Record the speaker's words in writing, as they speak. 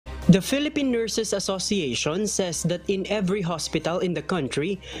The Philippine Nurses Association says that in every hospital in the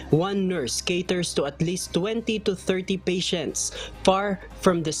country, one nurse caters to at least 20 to 30 patients, far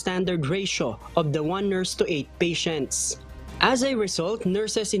from the standard ratio of the 1 nurse to 8 patients. As a result,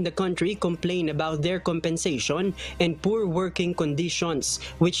 nurses in the country complain about their compensation and poor working conditions,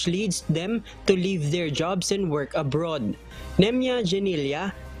 which leads them to leave their jobs and work abroad. Nemia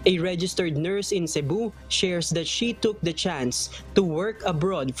Genilia, a registered nurse in Cebu, shares that she took the chance to work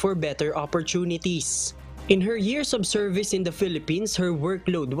abroad for better opportunities. In her years of service in the Philippines, her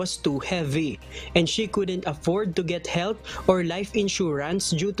workload was too heavy, and she couldn't afford to get health or life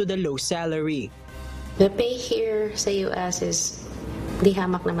insurance due to the low salary. The pay here sa US is di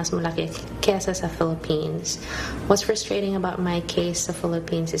hamak na mas malaki kesa sa Philippines. What's frustrating about my case sa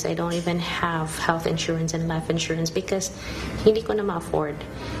Philippines is I don't even have health insurance and life insurance because hindi ko na ma-afford.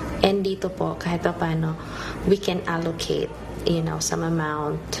 And dito po, kahit pa paano, we can allocate, some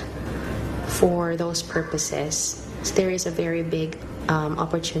amount for those purposes. So there is a very big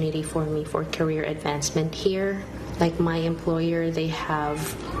opportunity for me for career advancement here. Like my employer, they have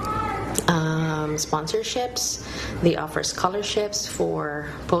sponsorships, they offer scholarships for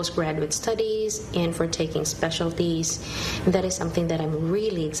postgraduate studies and for taking specialties. That is something that I'm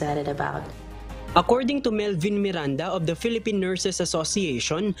really excited about. According to Melvin Miranda of the Philippine Nurses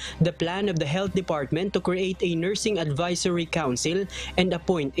Association, the plan of the Health Department to create a Nursing Advisory Council and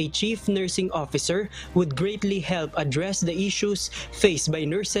appoint a Chief Nursing Officer would greatly help address the issues faced by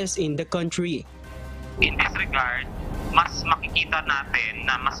nurses in the country. In this regard, mas makikita natin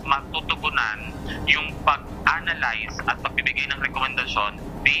na mas matutugunan yung pag-analyze at pagbibigay ng rekomendasyon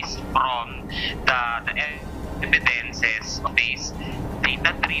based from the evidences based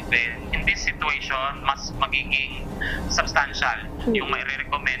data-driven. In this situation, mas magiging substantial yung may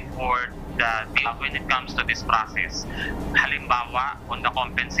recommend for the when it comes to this process. Halimbawa, on the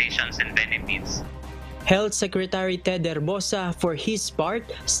compensations and benefits. Health Secretary Ted Herbosa, for his part,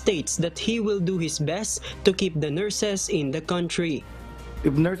 states that he will do his best to keep the nurses in the country.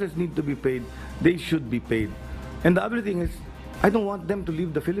 If nurses need to be paid, they should be paid. And the other thing is, I don't want them to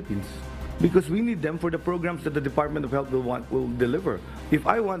leave the Philippines because we need them for the programs that the Department of Health will deliver. If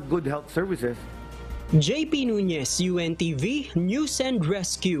I want good health services, JP Nunez, UNTV, News and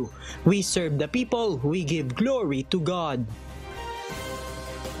Rescue. We serve the people, we give glory to God.